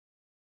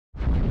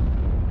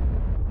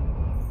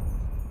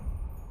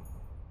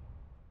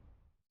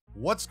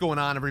What's going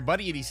on,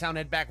 everybody? It is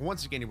Soundhead back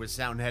once again here with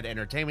Soundhead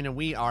Entertainment, and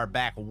we are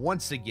back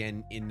once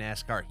again in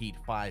NASCAR Heat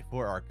 5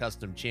 for our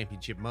custom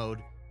championship mode.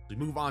 We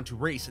move on to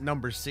race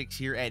number 6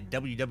 here at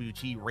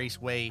WWT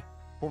Raceway,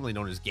 formerly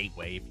known as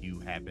Gateway, if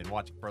you have been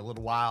watching for a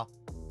little while.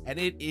 And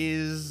it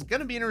is going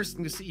to be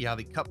interesting to see how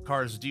the Cup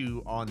cars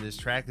do on this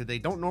track that they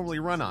don't normally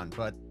run on.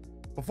 But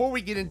before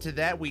we get into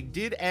that, we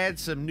did add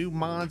some new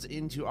mods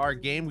into our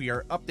game. We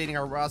are updating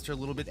our roster a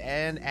little bit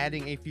and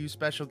adding a few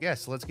special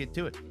guests. So let's get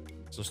to it.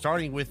 So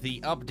starting with the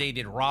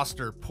updated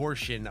roster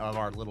portion of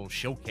our little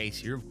showcase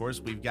here, of course,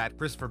 we've got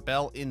Christopher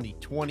Bell in the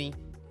 20,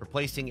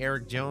 replacing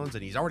Eric Jones,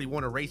 and he's already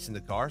won a race in the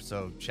car,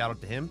 so shout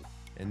out to him.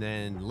 And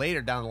then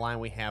later down the line,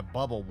 we have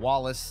Bubba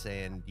Wallace,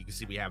 and you can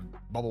see we have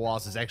Bubba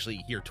Wallace is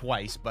actually here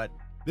twice, but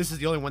this is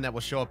the only one that will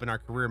show up in our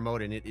career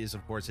mode, and it is,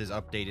 of course, his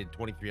updated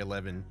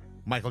 2311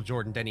 Michael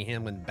Jordan Denny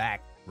Hamlin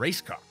back race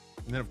car.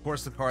 And then, of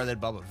course, the car that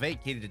Bubba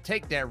vacated to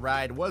take that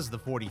ride was the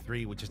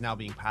 43, which is now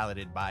being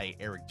piloted by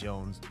Eric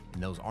Jones in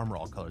those Armor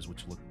All colors,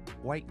 which look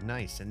quite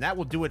nice. And that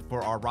will do it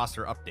for our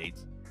roster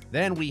updates.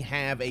 Then we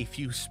have a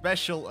few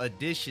special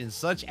additions,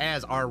 such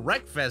as our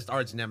Wreckfest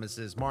arch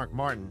nemesis, Mark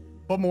Martin.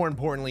 But more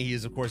importantly, he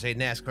is, of course, a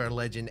NASCAR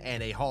legend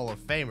and a Hall of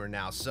Famer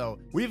now. So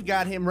we've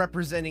got him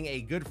representing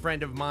a good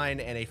friend of mine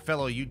and a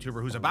fellow YouTuber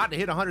who's about to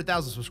hit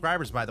 100,000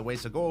 subscribers, by the way.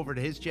 So go over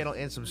to his channel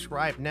and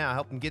subscribe now.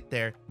 Help him get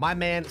there. My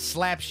man,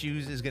 Slap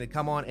Shoes, is going to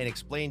come on and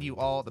explain to you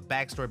all the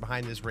backstory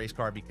behind this race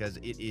car because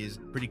it is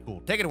pretty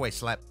cool. Take it away,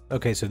 Slap.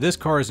 Okay, so this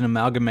car is an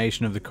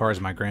amalgamation of the cars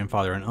my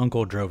grandfather and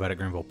uncle drove out at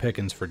Greenville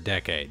Pickens for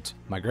decades.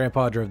 My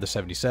grandpa drove the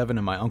 77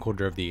 and my uncle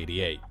drove the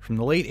 88. From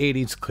the late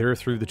 80s clear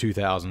through the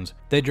 2000s,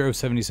 they drove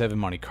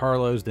 77 Monte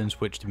Carlos, then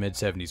switched to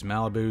mid-70s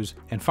Malibus,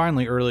 and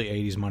finally early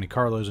 80s Monte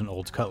Carlos and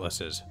Olds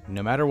Cutlasses.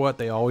 No matter what,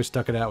 they always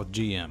stuck it out with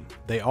GM.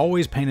 They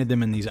always painted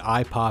them in these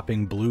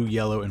eye-popping blue,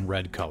 yellow, and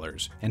red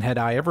colors. And had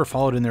I ever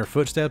followed in their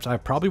footsteps, I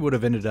probably would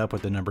have ended up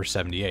with the number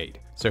 78.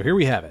 So here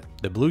we have it,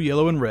 the blue,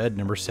 yellow, and red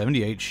number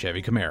 78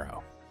 Chevy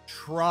Camaro.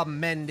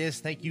 Tremendous.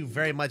 Thank you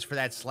very much for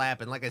that,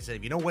 Slap. And like I said,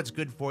 if you know what's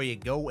good for you,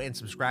 go and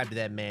subscribe to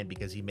that man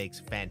because he makes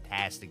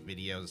fantastic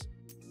videos.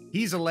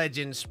 He's a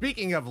legend.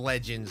 Speaking of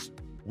legends,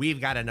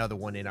 we've got another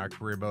one in our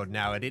career mode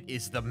now, and it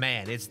is the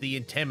man. It's the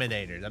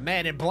Intimidator, the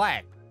man in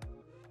black,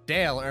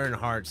 Dale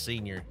Earnhardt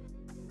Sr.,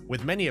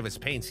 with many of his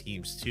paint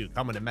schemes, too,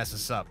 coming to mess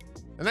us up.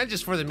 And then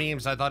just for the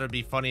memes, I thought it'd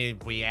be funny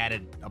if we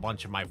added a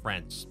bunch of my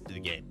friends to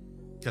the game,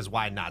 because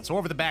why not? So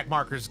over the back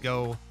markers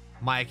go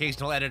my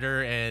occasional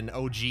editor and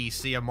OG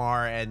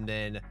CMR, and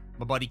then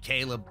my buddy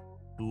Caleb,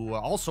 who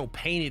also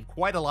painted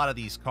quite a lot of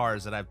these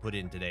cars that I've put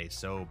in today.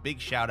 So big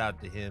shout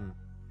out to him,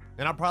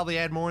 and I'll probably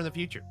add more in the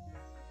future.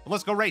 But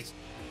let's go race.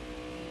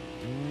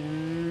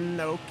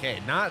 Okay,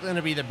 not going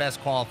to be the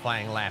best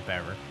qualifying lap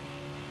ever.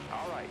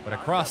 But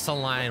across the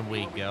line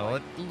we go,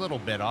 a little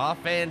bit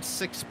off, and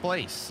 6th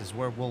place is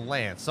where we'll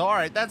land. So, all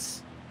right,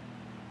 that's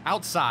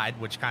outside,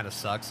 which kind of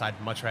sucks. I'd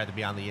much rather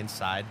be on the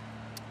inside.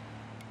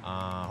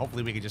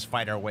 Hopefully we can just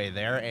fight our way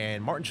there.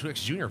 And Martin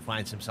Truex Jr.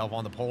 finds himself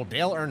on the pole.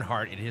 Dale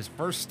Earnhardt, in his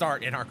first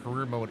start in our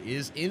career mode,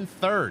 is in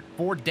 3rd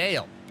for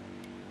Dale.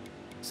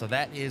 So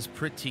that is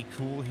pretty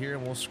cool here.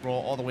 And we'll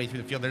scroll all the way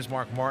through the field. There's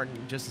Mark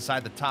Martin just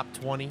inside the top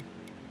 20.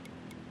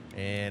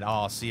 And,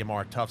 oh,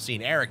 CMR, tough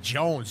scene. Eric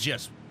Jones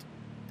just,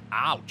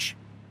 ouch.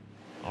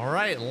 All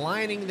right,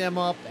 lining them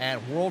up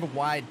at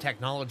Worldwide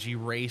Technology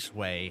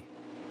Raceway.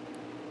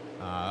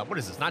 What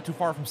is this? Not too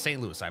far from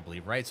St. Louis, I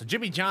believe, right? So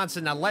Jimmy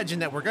Johnson, a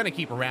legend that we're going to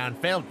keep around,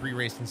 failed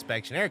pre-race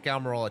inspection. Eric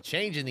Almirola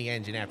changing the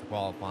engine after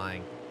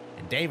qualifying.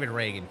 And David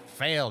Reagan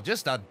failed.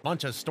 Just a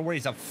bunch of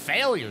stories of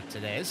failure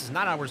today. This is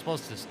not how we're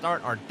supposed to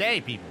start our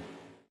day, people.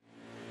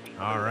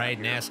 All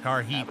right,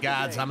 NASCAR Heat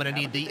gods, I'm going to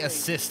need the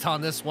assist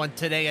on this one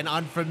today. An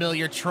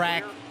unfamiliar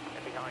track,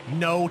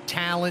 no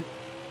talent,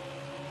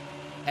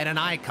 and an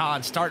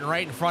icon starting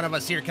right in front of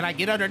us here. Can I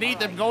get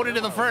underneath him going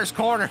into the first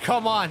corner?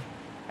 Come on.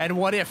 And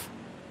what if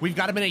we've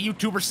got him in a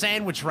YouTuber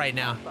sandwich right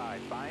now?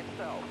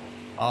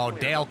 Oh,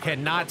 Dale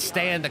cannot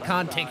stand the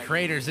content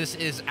creators. This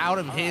is out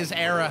of his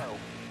era.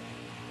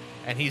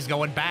 And he's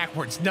going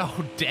backwards. No,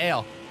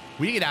 Dale.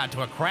 We get out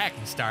to a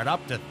cracking start,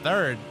 up to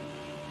 3rd.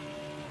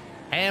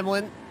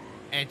 Hamlin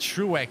and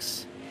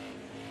Truex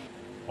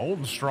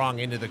holding strong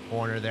into the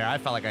corner there. I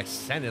felt like I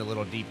sent it a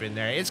little deep in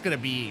there. It's going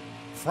to be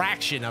a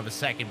fraction of a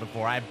second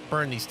before I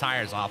burn these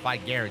tires off. I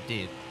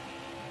guarantee it.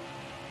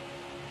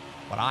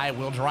 But I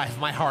will drive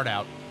my heart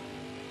out.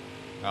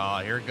 Oh,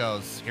 here it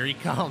goes. Here he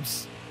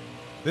comes.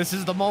 This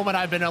is the moment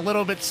I've been a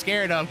little bit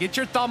scared of. Get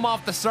your thumb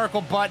off the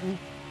circle button.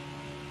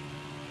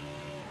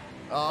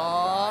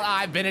 Oh,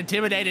 I've been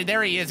intimidated.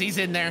 There he is. He's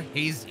in there.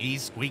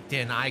 He's squeaked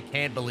in. I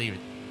can't believe it.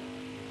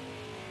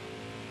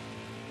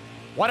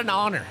 What an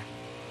honor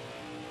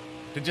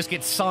to just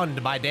get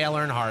sunned by Dale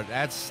Earnhardt.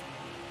 That's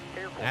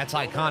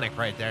iconic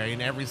right there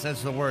in every sense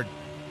of the word.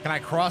 Can I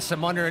cross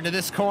him under into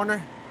this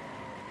corner?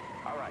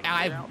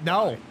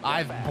 No,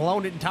 I've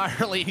blown it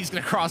entirely. He's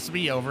going to cross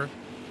me over.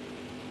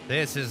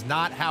 This is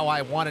not how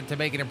I wanted to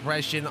make an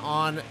impression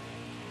on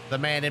the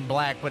man in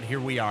black, but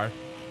here we are.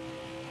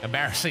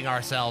 Embarrassing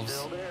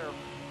ourselves.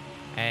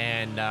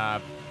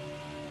 and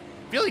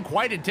feeling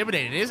quite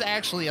intimidated. It is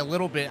actually a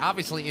little bit,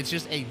 obviously, it's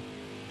just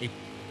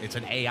it's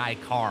an AI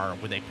car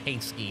with a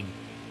paint scheme,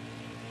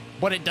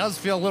 but it does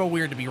feel a little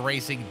weird to be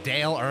racing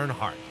Dale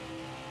Earnhardt.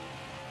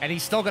 And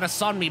he's still gonna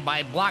sun me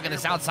by blocking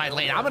this outside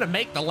lane. I'm gonna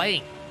make the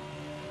lane.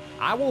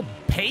 I will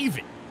pave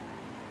it.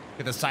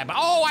 Get the side,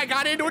 oh, I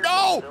got into it.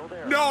 No,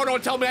 no,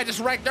 don't tell me I just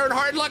wrecked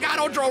Earnhardt. Look, I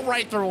don't drove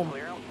right through him.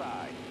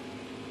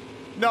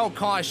 No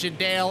caution.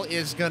 Dale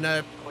is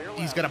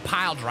he's gonna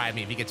pile drive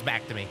me if he gets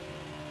back to me.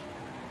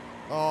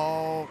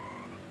 Oh,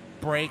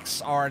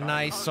 brakes are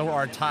nice, so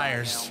are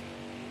tires.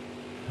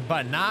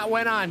 But not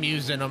when I'm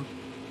using them.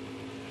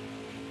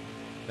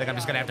 I think I'm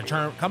just gonna have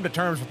to come to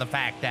terms with the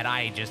fact that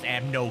I just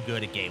am no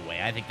good at Gateway.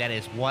 I think that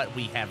is what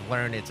we have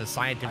learned. It's a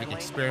scientific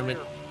experiment.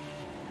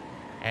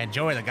 And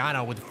Joey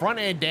Logano with front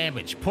end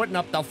damage, putting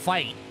up the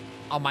fight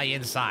on my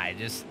inside.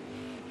 Just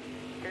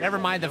never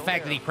mind the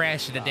fact that he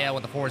crashed into Dale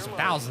with the force of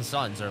 1,000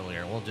 suns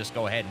earlier. We'll just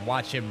go ahead and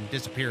watch him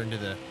disappear into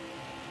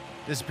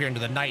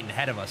the night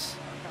ahead of us.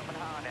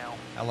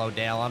 Hello,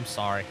 Dale. I'm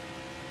sorry.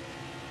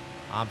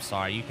 I'm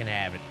sorry. You can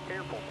have it.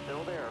 Careful,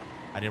 still there.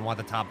 I didn't want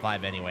the top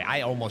 5 anyway.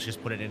 I almost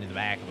just put it into the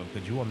back of him.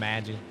 Could you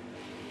imagine?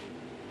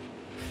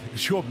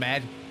 Could you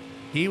imagine?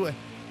 You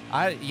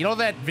know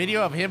that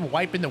video of him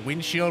wiping the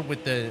windshield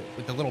with the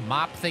little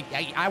mop thing?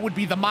 I would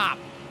be the mop.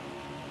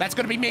 That's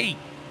gonna be me.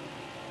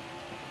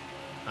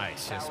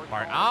 Nice. Just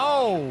part.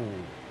 Oh,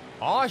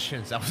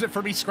 cautions. That was it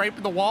for me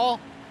scraping the wall.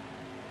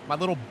 My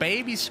little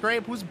baby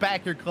scrape. Who's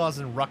back here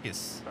causing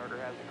ruckus?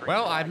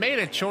 Well, I made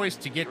a choice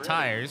to get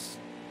tires.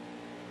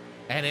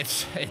 And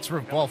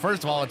well,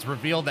 first of all, it's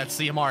revealed that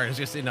CMR is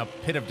just in a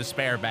pit of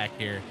despair back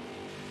here,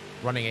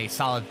 running a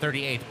solid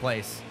 38th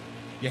place.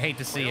 You hate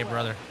to see it,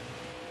 brother.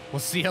 We'll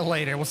see you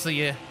later. We'll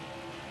see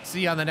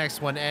you on the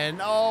next one.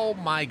 And oh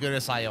my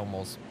goodness, I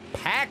almost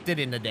packed it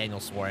into Daniel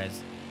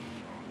Suarez.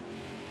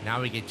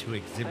 Now we get to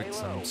exhibit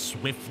some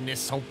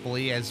swiftness,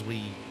 hopefully, as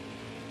we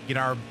get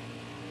our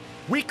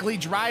weekly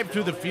drive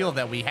through the field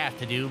that we have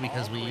to do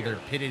because we either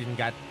pitted and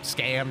got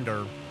scammed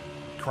or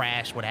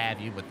crashed, what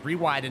have you. But 3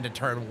 wide into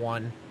turn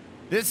 1.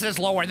 This is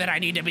lower than I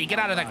need to be. Get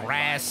out of the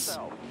grass.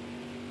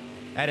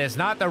 That is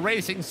not the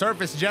racing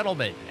surface,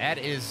 gentlemen.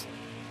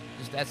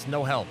 That's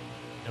no help.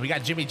 And we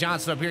got Jimmy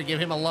Johnson up here. Give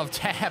him a love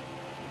tap.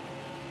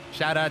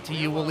 Shout out to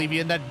you. We'll leave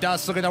you in the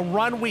dust. Look at the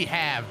run we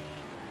have.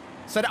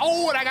 Said,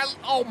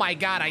 oh my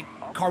God,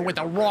 car went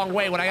the wrong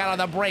way when I got on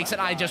the brakes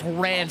and I just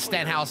ran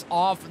Stenhouse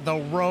off the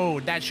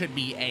road. That should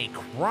be a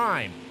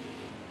crime.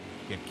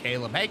 Get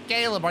Caleb. Hey,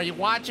 Caleb, are you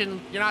watching?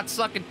 You're not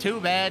sucking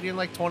too bad. You're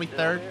like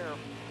 23rd.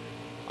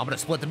 I'm going to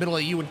split the middle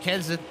of you and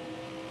Kenson.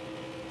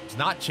 It's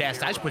not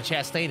Chastain. I should put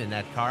Chastain in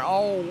that car.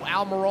 Oh,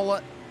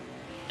 Almirola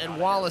and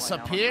Wallace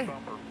up here.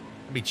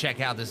 Let me check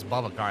out this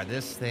Bubba car.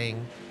 This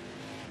thing,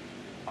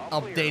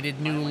 updated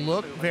new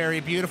look, very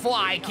beautiful.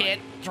 I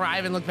can't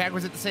drive and look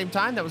backwards at the same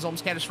time. That was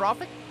almost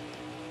catastrophic.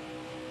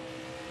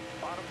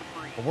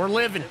 But we're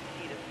living.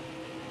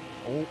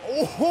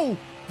 Oh,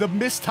 the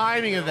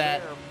mistiming of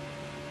that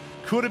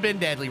could have been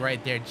deadly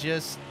right there.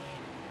 Just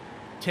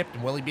tipped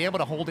him. Will he be able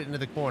to hold it into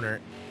the corner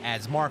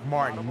as Mark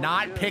Martin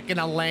not picking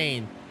a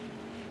lane?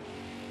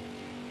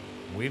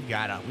 We've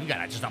got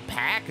just a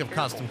pack of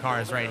custom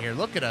cars right here.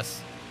 Look at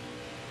us.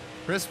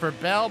 Christopher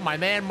Bell, my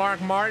man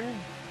Mark Martin,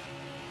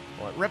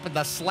 ripping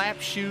the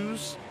slap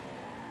shoes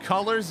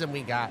colors, and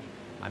we got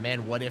my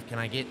man. What If? Can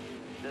I get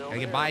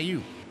by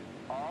you?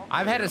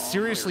 I've had a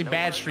seriously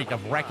bad streak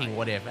of wrecking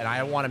What If, and I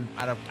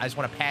just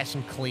want to pass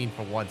him clean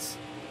for once.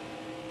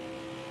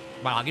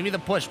 Well, I'll give you the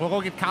push. We'll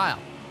go get Kyle.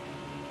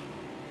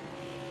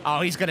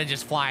 Oh, he's gonna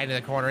just fly into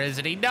the corner,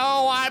 isn't he?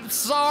 No, I'm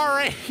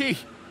sorry.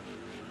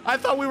 I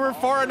thought we were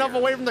far enough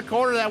away from the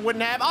corner that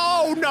wouldn't happen.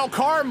 Oh no,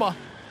 karma.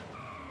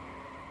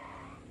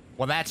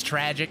 Well, that's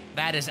tragic.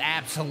 That is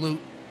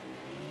absolute.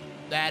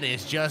 That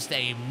is just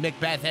a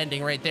Macbeth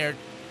ending right there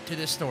to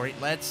this story.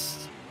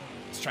 Let's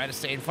try to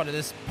stay in front of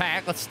this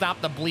pack. Let's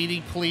stop the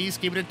bleeding, please.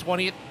 Keep it at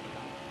 20th.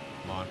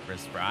 Come on,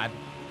 Christopher. I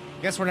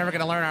guess we're never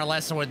going to learn our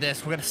lesson with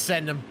this. We're going to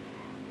send him.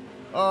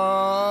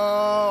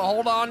 Oh,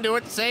 hold on to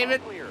it. Save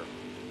it.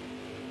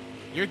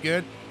 You're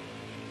good.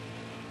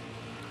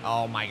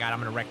 Oh, my God. I'm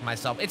going to wreck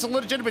myself. It's a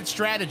legitimate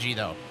strategy,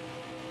 though.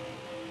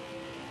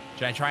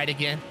 Should I try it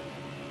again?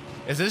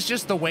 Is this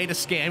just the way to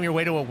scam your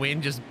way to a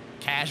win? Just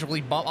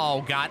casually bump.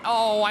 Oh, God.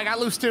 Oh, I got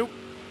loose, too.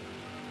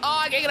 Oh,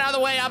 I can't get out of the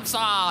way. I'm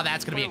sorry. Oh,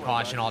 that's going to be a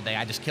caution all day.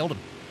 I just killed him.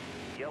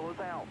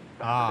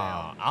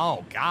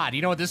 Oh, God.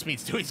 You know what this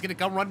means, too? He's going to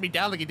come run me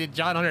down like he did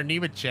John Hunter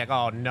Nemechek.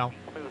 Oh, no.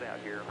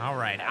 All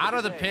right. Out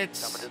of the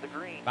pits.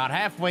 About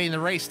halfway in the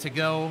race to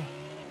go.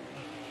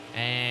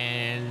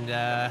 And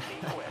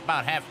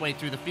about halfway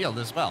through the field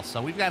as well.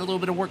 So we've got a little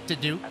bit of work to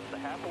do.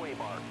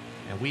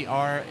 And we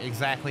are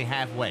exactly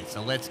halfway.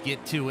 So let's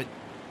get to it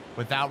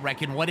without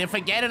wrecking What If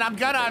again. And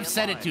I've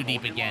set it too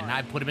deep again.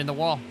 I put him in the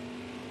wall.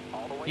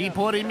 He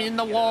put him in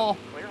the wall.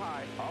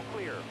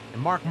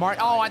 And Mark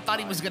Martin, oh, I thought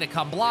he was going to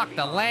come block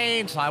the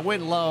lane, so I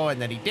went low,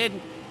 and then he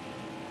didn't.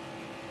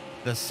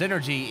 The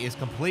synergy is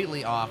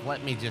completely off.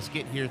 Let me just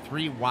get here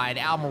 3 wide.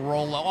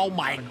 Almirola. Oh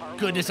my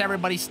goodness,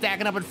 everybody's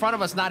stacking up in front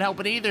of us. Not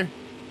helping either.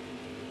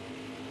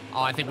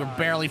 Oh, I think we're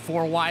barely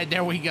 4 wide.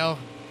 There we go.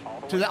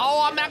 To the,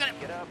 oh, I'm not gonna,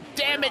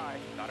 damn it.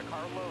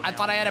 I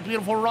thought I had a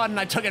beautiful run and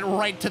I took it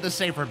right to the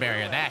safer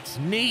barrier. That's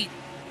neat.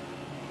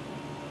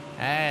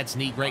 That's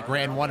neat, great,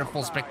 grand,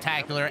 wonderful,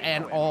 spectacular,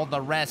 and all the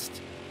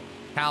rest.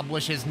 Kyle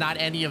Busch is not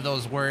any of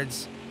those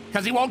words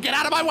because he won't get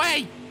out of my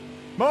way.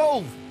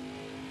 Move.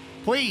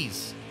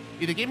 Please.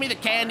 Either give me the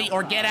candy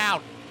or get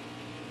out.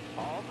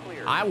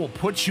 I will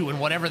put you in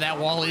whatever that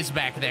wall is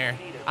back there.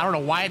 I don't know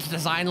why it's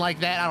designed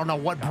like that. I don't know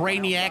what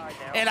brainiac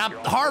in a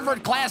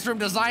Harvard classroom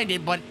designed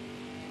it, but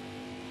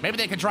maybe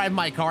they could drive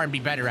my car and be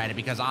better at it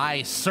because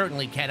I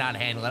certainly cannot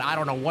handle it. I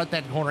don't know what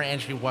that corner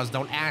entry was.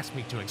 Don't ask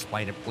me to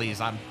explain it, please.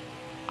 I'm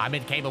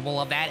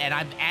incapable of that, and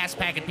I'm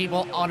ass-packing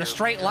people on a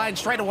straight line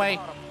straight away.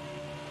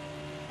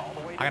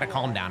 I gotta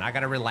calm down. I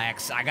gotta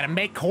relax. I gotta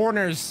make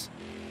corners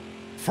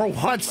for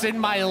once in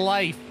my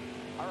life.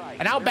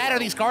 And how bad are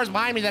these cars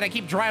behind me that I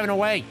keep driving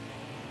away?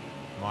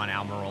 Come on,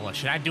 Almirola.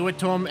 Should I do it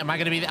to him? Am I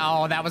going to be the...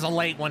 Oh, that was a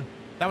late one.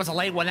 That was a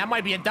late one. That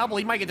might be a double.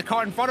 He might get the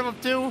car in front of him,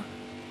 too.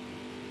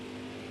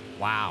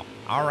 Wow.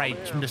 All right,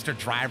 Mr.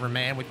 Driver,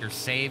 man, with your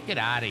save. Get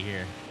out of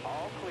here.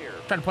 All clear.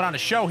 Trying to put on a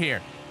show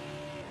here.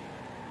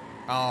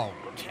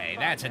 Okay,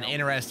 that's an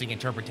interesting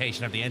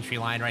interpretation of the entry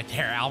line right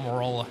there,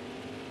 Almirola.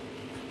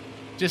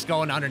 Just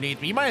going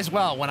underneath me. You might as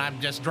well when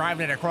I'm just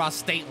driving it across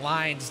state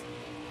lines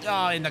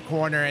in the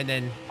corner and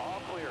then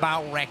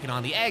about wrecking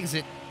on the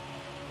exit.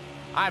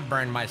 I've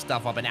burned my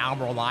stuff up, and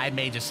Almirola, I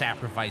may just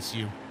sacrifice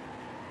you.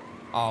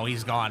 Oh,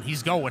 he's gone.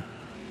 He's going.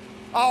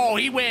 Oh,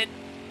 he went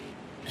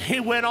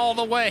all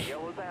the way.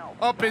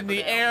 Up in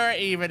the air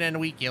even, and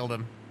we killed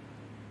him.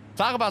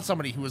 Talk about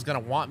somebody who was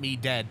going to want me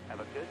dead. Have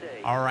a good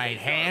day. All right,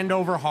 hand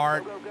over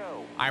heart. Go, go,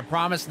 go. I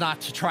promise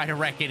not to try to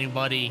wreck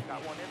anybody.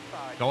 Got one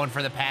inside. Going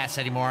for the pass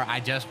anymore. I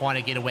just want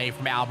to get away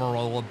from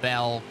Almirola,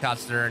 Bell,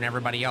 Custer, and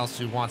everybody else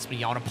who wants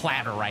me on a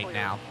platter right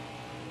now.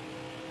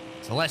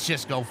 So let's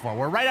just go for it.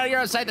 We're right out here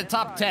outside the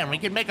top 10. We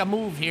can make a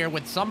move here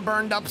with some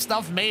burned up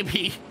stuff,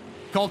 maybe.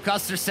 Cole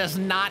Custer says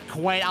not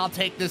quite. I'll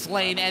take this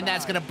lane, and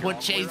that's going to put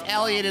Chase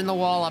Elliott in the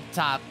wall up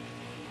top.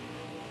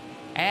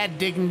 Add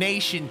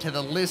dignation to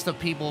the list of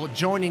people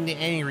joining the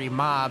angry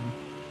mob.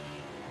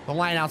 The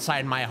line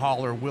outside my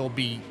hauler will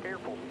be,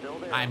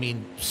 I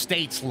mean,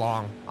 states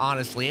long,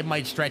 honestly. It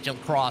might stretch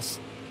across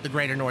the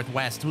greater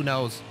Northwest. Who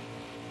knows?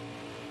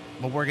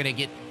 But we're going to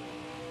get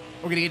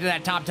to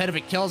that top 10 if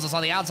it kills us.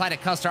 On the outside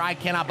of Custer, I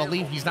cannot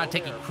believe he's not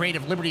taking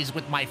creative liberties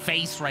with my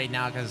face right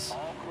now because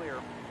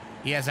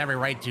he has every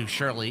right to,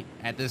 surely,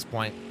 at this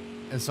point.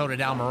 And so did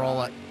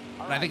Almirola.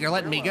 But I think they're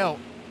letting me go.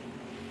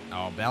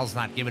 Oh, Bell's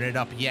not giving it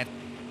up yet.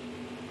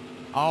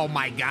 Oh,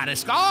 my God.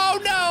 Oh,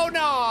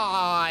 no.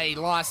 I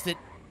lost it.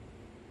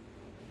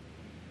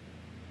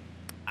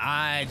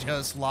 I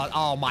just lost.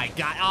 Oh, my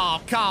God.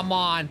 Oh, come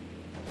on.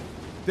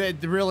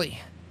 Really?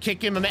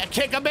 Kick a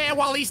man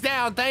while he's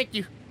down. Thank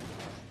you.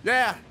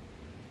 Yeah.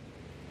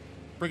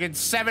 Friggin'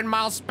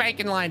 7-mile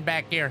spanking line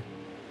back here.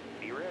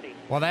 Be ready.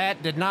 Well,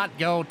 that did not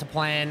go to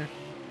plan.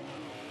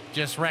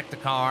 Just wrecked the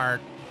car.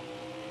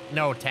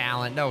 No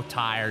talent, no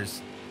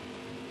tires.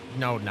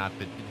 No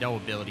nothing. No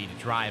ability to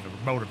drive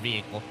a motor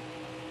vehicle.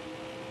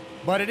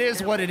 But it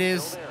is what it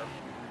is.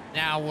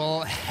 Now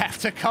we'll have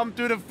to come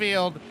through the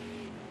field.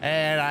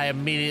 And I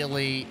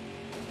immediately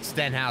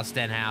Stenhouse.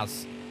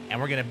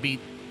 And we're going to beat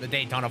the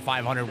Daytona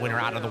 500 winner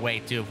out of the way,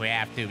 too, if we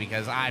have to.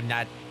 Because I'm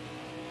not...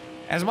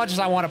 As much as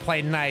I want to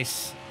play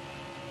nice,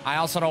 I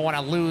also don't want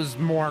to lose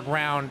more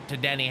ground to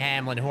Denny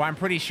Hamlin, who I'm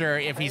pretty sure,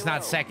 if he's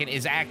not second,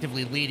 is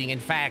actively leading.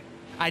 In fact,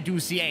 I do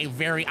see a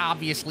very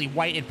obviously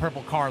white and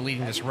purple car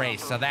leading this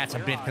race, so that's a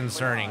bit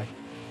concerning.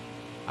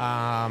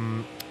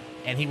 And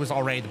he was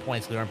already the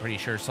points leader, I'm pretty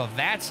sure. So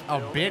that's a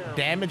bit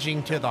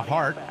damaging to the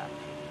heart.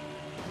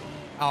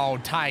 Oh,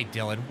 Ty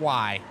Dillon,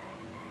 why?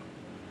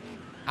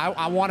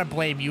 I want to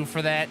blame you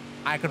for that.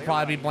 I could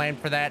probably be blamed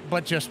for that,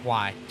 but just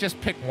why? Just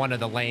pick one of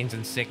the lanes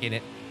and stick in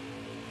it.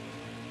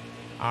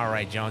 All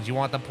right, Jones, you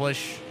want the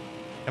push?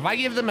 If I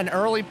give them an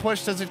early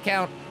push, does it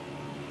count?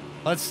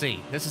 Let's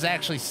see. This is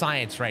actually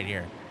science right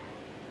here.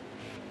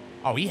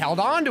 Oh, he held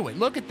on to it.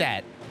 Look at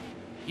that.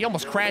 He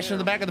almost crashed into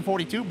the back of the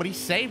 42, but he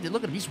saved it.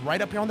 Look at him. He's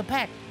right up here on the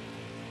pack.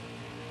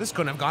 This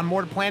couldn't have gone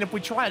more to plan if we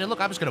tried it. Look,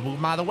 I'm just going to move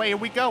him out of the way. Here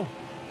we go.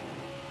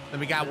 Then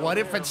we got what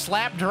if and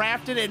slap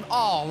drafted, and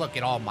oh, look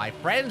at all my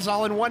friends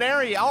all in one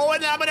area. Oh,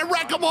 and I'm going to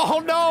wreck them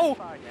all. No.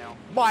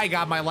 My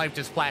God, my life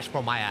just flashed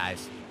before my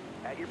eyes.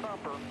 At your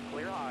bumper,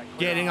 clear high.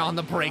 Getting on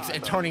the brakes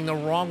and turning the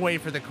wrong way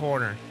for the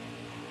corner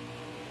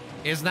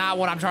is not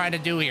what I'm trying to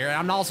do here.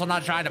 I'm also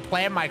not trying to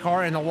plant my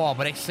car in the wall,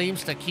 but it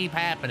seems to keep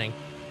happening.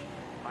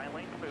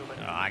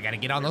 Oh, I got to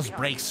get on those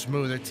brakes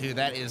smoother, too.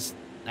 That's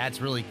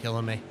really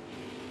killing me.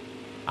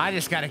 I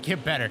just got to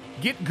get better.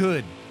 Get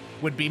good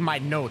would be my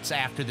notes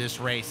after this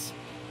race.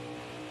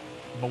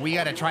 But we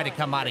got to try to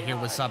come out of here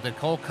with something.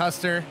 Cole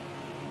Custer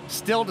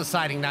still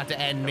deciding not to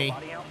end me,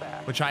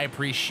 which I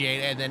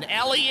appreciate. And then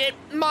Elliott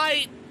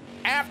might,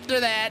 after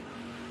that,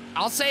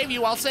 I'll save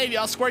you. I'll save you.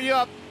 I'll square you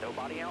up.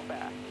 Nobody out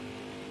back.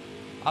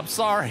 I'm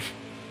sorry.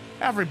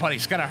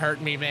 Everybody's gonna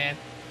hurt me, man.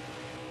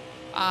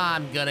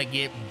 I'm gonna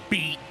get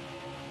beat.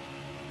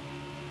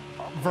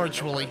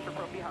 Virtually. From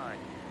behind.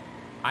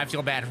 I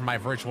feel bad for my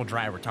virtual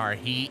driver, Tar.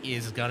 He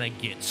is gonna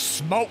get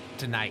smoked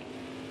tonight.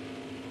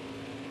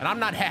 And I'm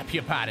not happy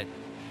about it.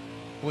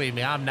 Believe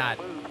me, I'm not.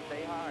 Move,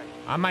 stay high.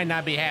 I might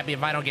not be happy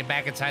if I don't get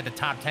back inside the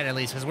top 10 at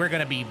least, because we're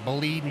gonna be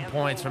bleeding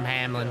points from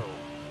Hamlin.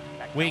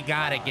 We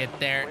gotta get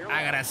there.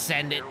 I gotta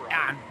send it.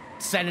 I'm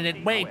sending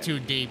it way too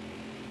deep.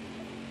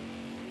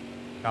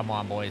 Come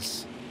on,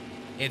 boys.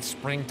 It's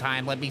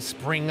springtime. Let me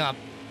spring up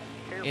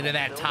into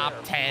that top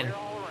 10.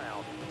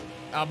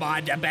 Come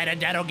on,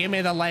 Benedetto, give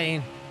me the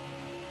lane.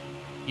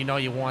 You know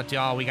you want to.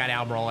 Oh, we got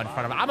Almirola in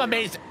front of him. I'm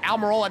amazed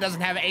Almirola doesn't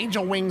have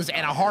angel wings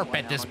and a harp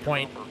at this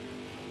point.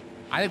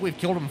 I think we've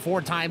killed him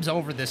 4 times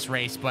over this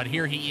race, but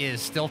here he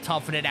is, still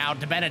toughing it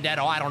out.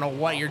 Benedetto, I don't know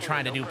what you're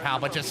trying to do, pal,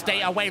 but just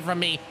stay away from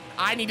me.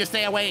 I need to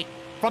stay away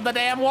from the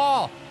damn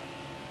wall.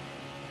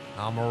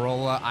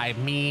 Almirola, I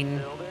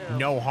mean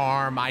no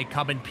harm. I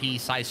come in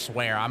peace, I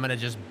swear. I'm gonna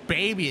just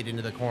baby it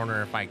into the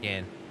corner if I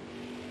can.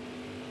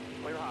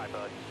 Clear high,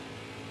 bud.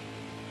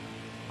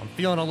 I'm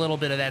feeling a little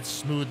bit of that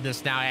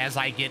smoothness now as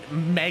I get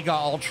mega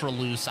ultra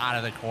loose out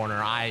of the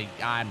corner.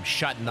 I'm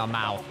shutting them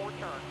out. One more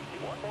turn.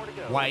 One more to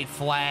go. White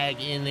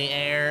flag in the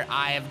air.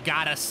 I have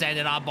got to send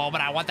it on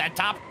Bowman. I want that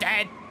top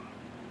 10.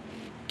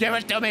 Give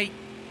it to me.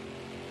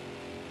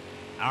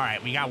 All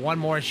right, we got one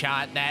more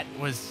shot. That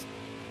was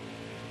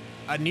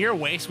a near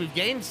waste. We've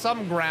gained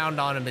some ground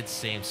on him, it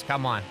seems.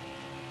 Come on.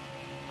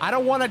 I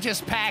don't want to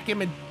just pack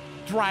him and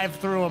drive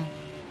through him,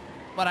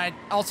 but I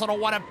also don't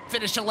want to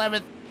finish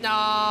 11th.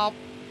 No.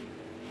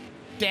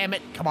 Damn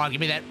it. Come on,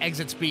 give me that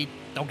exit speed.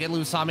 Don't get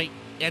loose on me.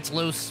 It's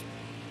loose.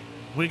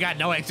 We got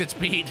no exit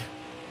speed.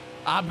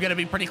 I'm going to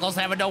be pretty close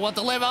to having no one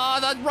to live. Oh,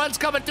 the run's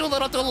coming too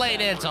little too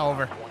late. It's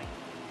over.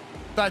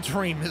 The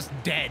dream is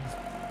dead.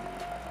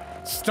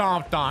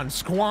 Stomped on,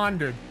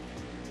 squandered.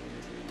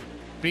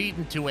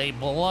 Beaten to a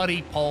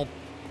bloody pulp.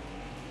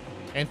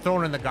 And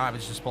thrown in the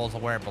garbage disposal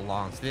where it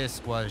belongs.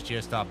 This was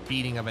just a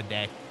beating of a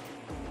day.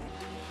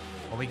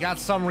 Well, we got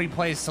some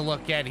replays to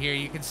look at here.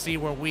 You can see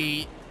where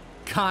we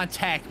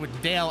contact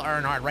with Dale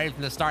Earnhardt right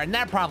from the start. And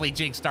that probably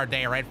jinxed our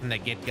day right from the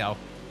get-go.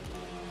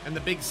 And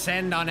the big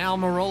send on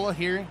Almirola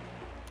here.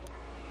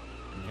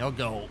 And he'll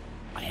go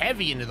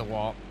heavy into the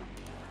wall.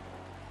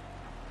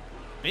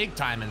 Big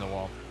time in the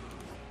wall.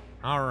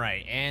 All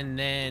right, and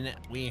then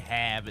we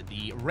have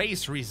the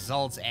race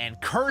results, and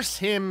curse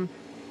him.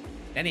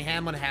 Denny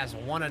Hamlin has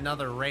won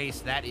another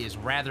race. That is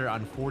rather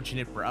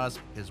unfortunate for us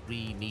because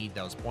we need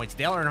those points.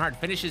 Dale Earnhardt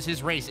finishes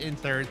his race in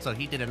 3rd, so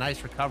he did a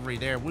nice recovery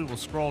there. We will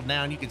scroll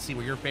down. You can see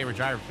where your favorite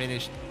driver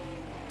finished.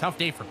 Tough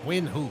day for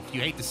Quinn Hoof. You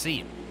hate to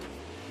see it.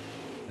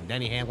 And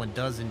Denny Hamlin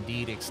does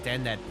indeed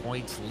extend that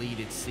points lead,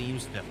 it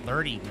seems, to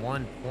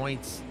 31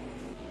 points.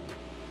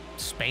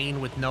 Spain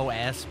with no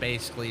S,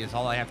 basically, is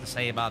all I have to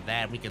say about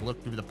that. We can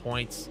look through the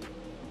points,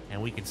 and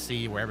we can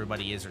see where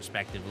everybody is,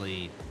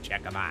 respectively.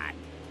 Check them out.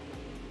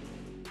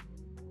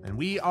 And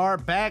we are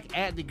back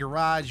at the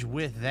garage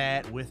with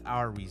that, with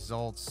our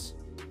results.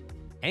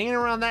 Hanging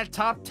around that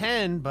top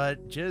 10,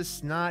 but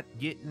just not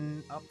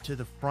getting up to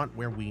the front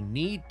where we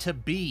need to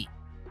be.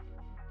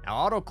 Now,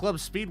 Auto Club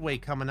Speedway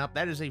coming up.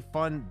 That is a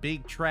fun,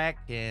 big track,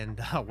 and,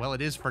 well,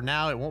 it is for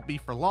now. It won't be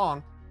for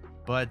long.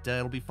 But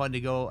it'll be fun to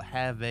go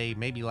have a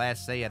maybe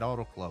last say at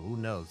Auto Club. Who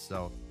knows?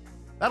 So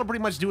that'll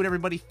pretty much do it,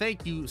 everybody.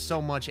 Thank you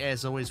so much,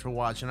 as always, for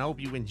watching. I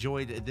hope you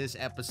enjoyed this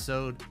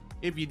episode.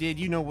 If you did,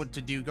 you know what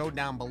to do. Go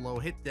down below,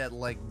 hit that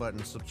like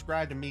button,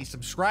 subscribe to me,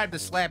 subscribe to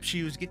Slap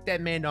Shoes. Get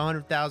that man to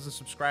 100,000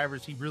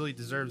 subscribers. He really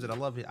deserves it. I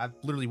love it. I've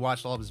literally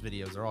watched all of his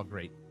videos. They're all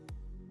great.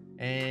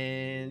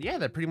 And yeah,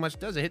 that pretty much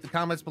does it. Hit the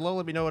comments below.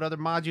 Let me know what other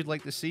mods you'd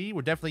like to see.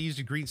 We're definitely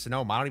using Green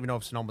Sonoma. I don't even know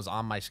if Sonoma's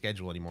on my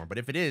schedule anymore. But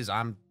if it is,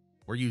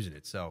 we're using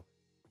it. So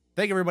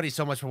thank everybody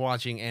so much for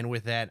watching, and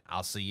with that,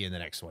 I'll see you in the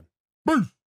next one. Peace!